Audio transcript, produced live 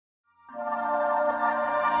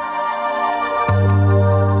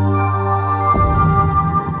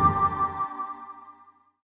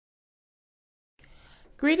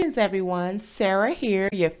Greetings everyone, Sarah here,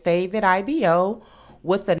 your favorite IBO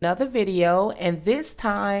with another video, and this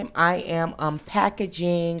time I am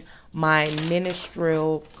unpackaging my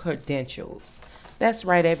ministerial credentials. That's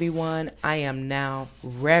right everyone, I am now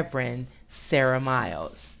Reverend Sarah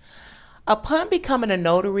Miles. Upon becoming a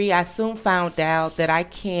notary, I soon found out that I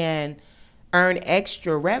can earn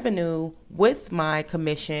extra revenue with my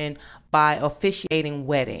commission by officiating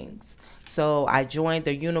weddings. So I joined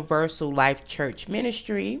the Universal Life Church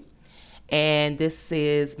Ministry, and this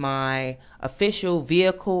is my official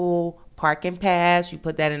vehicle parking pass. You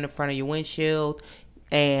put that in the front of your windshield,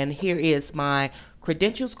 and here is my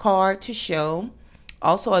credentials card to show.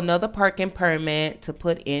 Also another parking permit to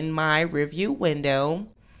put in my review window,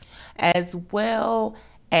 as well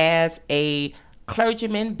as a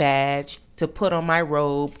clergyman badge to put on my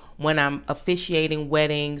robe when I'm officiating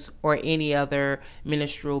weddings or any other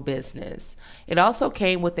ministerial business. It also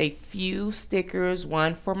came with a few stickers,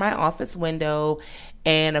 one for my office window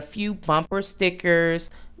and a few bumper stickers,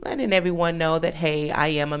 letting everyone know that, hey, I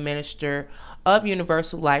am a minister of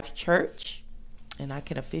Universal Life Church and I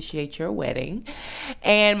can officiate your wedding.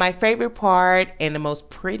 And my favorite part and the most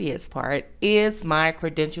prettiest part is my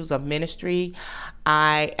credentials of ministry.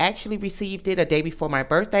 I actually received it a day before my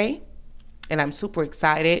birthday, and I'm super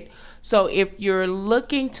excited. So if you're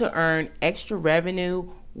looking to earn extra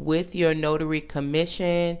revenue with your notary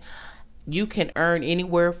commission, you can earn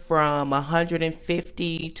anywhere from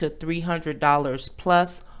 $150 to $300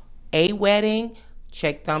 plus a wedding.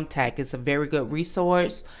 Check Thumbtack. It's a very good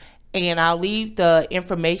resource. And I'll leave the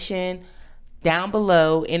information down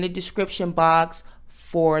below in the description box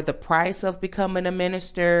for the price of becoming a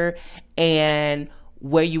minister and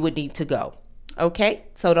where you would need to go. Okay,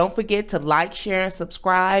 so don't forget to like, share, and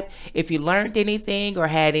subscribe. If you learned anything or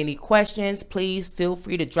had any questions, please feel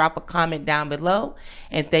free to drop a comment down below.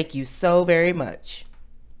 And thank you so very much.